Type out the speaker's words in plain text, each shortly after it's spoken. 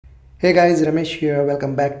Hey guys, Ramesh here.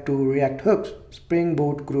 Welcome back to React Hooks Spring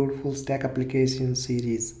Boot CRUD Full Stack Application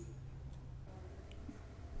series.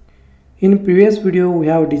 In previous video, we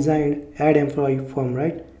have designed add employee form,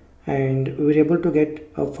 right? And we were able to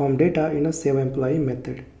get a form data in a save employee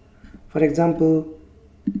method. For example,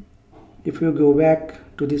 if you go back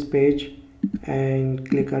to this page and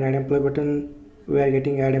click on add employee button, we are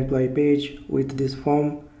getting add employee page with this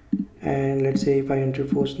form. And let's say if I enter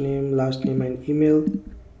first name, last name and email,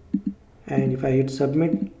 and if I hit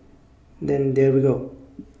submit, then there we go,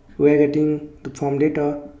 we are getting the form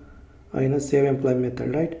data in a save employee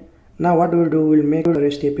method, right? Now what we'll do, we'll make a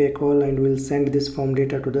REST API call and we'll send this form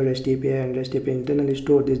data to the REST API, and REST API internally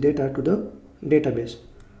store this data to the database.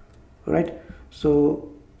 Alright, so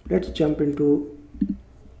let's jump into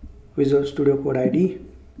Visual Studio Code ID.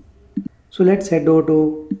 So let's head over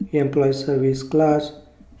to employee service class,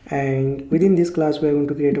 and within this class we are going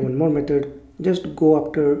to create one more method. Just go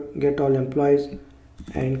after get all employees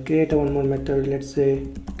and create one more method. Let's say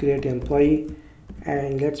create employee,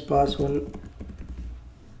 and let's pass one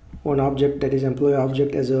object, that is employee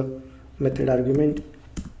object, as a method argument.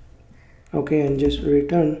 Okay, and just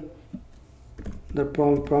return the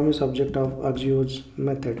promise object of Axios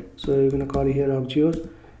method. So you're gonna call here Axios,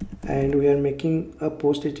 and we are making a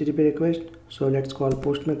post HTTP request, so let's call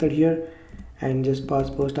post method here and just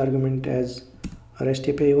pass post argument as a REST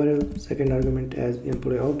API URL, second argument as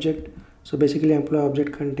employee object. So basically employee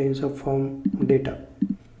object contains a form data.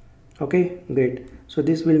 Okay, great. So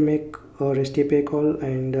this will make a REST API call,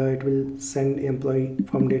 and it will send employee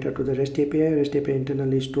form data to the REST API. REST API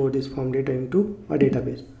internally store this form data into a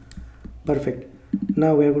database. Perfect.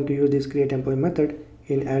 Now we are going to use this create employee method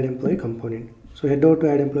in add employee component. So head over to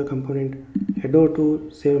add employee component, head over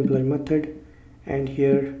to save employee method, and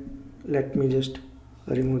here let me just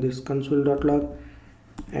remove this console.log,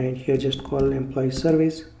 and here just call employee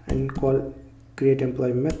service and call create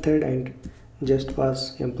employee method and just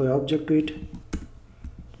pass employee object to it,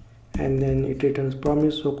 and then it returns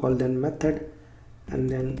promise, so call then method and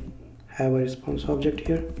then have a response object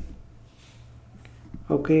here.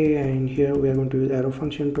 Okay, and here we are going to use arrow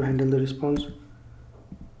function to handle the response.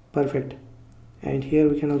 Perfect. And here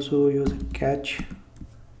we can also use catch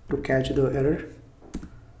to catch the error.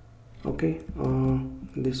 Okay,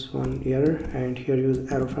 this one error, and here use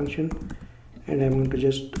arrow function, and I'm going to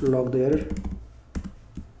just log the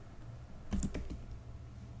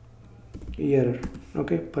error.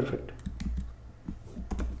 Okay, perfect.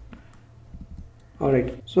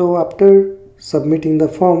 Alright, so after submitting the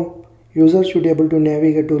form, users should be able to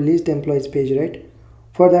navigate to list employees page, right?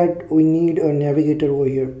 For that we need a navigator over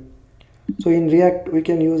here. So in React we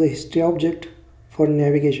can use a history object for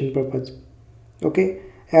navigation purpose. Okay,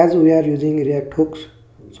 as we are using React hooks,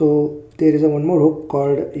 so there is one more hook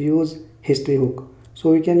called use history hook.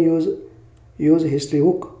 So we can use history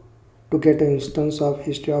hook to get an instance of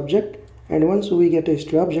history object, and once we get a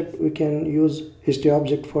history object we can use history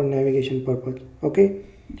object for navigation purpose. Okay,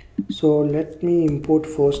 so let me import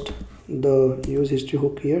first the use history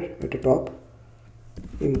hook here at the top.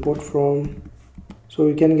 Import from, so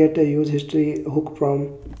we can get a use history hook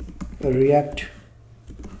from a React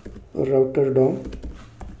router DOM.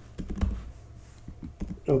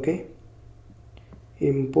 Okay,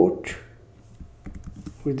 import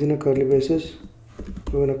within a curly braces,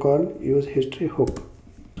 we're gonna call use history hook.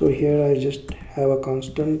 So here I just have a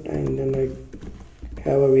constant, and then I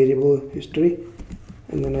have a variable history,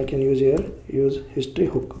 and then I can use here use history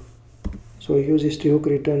hook. So use history hook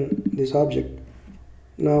return this object.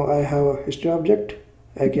 Now I have a history object,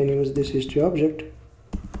 I can use this history object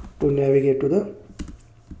to navigate to the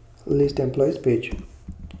list employees page.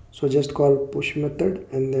 So just call push method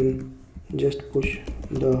and then just push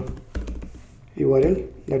the URL,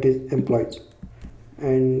 that is employees,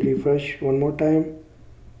 and refresh one more time,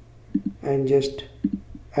 and just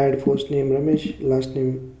add first name Ramesh, last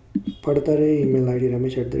name Padtare, email ID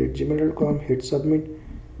ramesh@gmail.com, hit submit,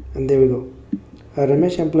 and there we go.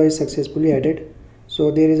 Ramesh employee is successfully added.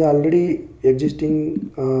 So there is already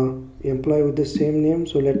existing employee with the same name,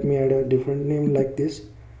 so let me add a different name like this.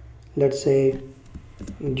 Let's say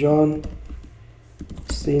John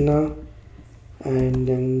Sina, and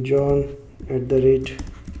then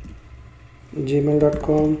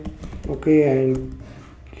john@gmail.com. okay, and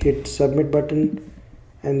hit submit button,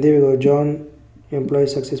 and there we go, John employee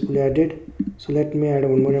successfully added. So let me add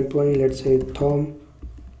one more employee, let's say Tom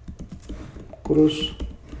Cruz,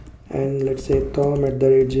 and let's say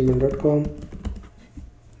tom@gmail.com,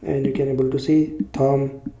 and you can able to see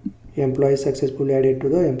Tom employee successfully added to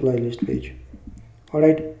the employee list page.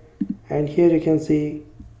 Alright, and here you can see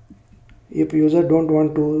if user don't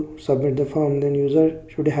want to submit the form, then user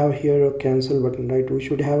should have here a cancel button, right? We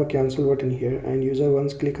should have a cancel button here, and user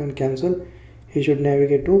once click on cancel, he should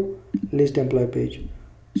navigate to list employee page.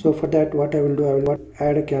 So for that, what I will do, I will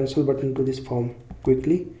add a cancel button to this form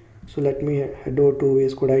quickly. So let me head over to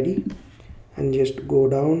VS Code ID and just go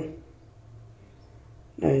down,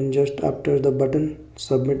 and just after the button,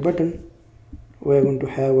 submit button, we are going to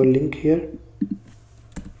have a link here.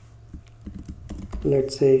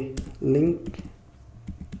 Let's say link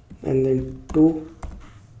and then to,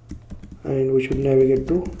 and we should navigate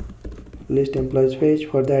to list employees page.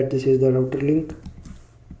 For that, this is the router link,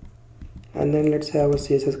 and then let's have a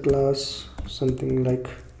CSS class, something like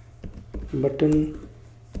button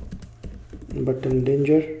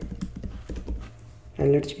danger,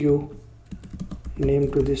 and let's give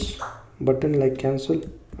name to this button like cancel,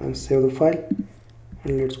 and save the file.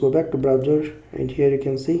 And let's go back to browser, and here you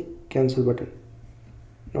can see cancel button.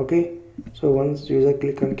 Okay, so once user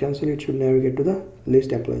click on cancel, it should navigate to the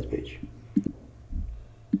list employees page.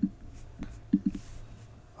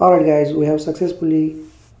 Alright guys, we have successfully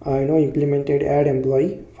implemented add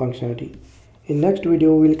employee functionality. In next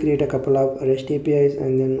video, we'll create a couple of REST APIs,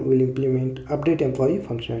 and then we'll implement update employee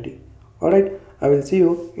functionality. Alright, I will see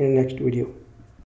you in the next video.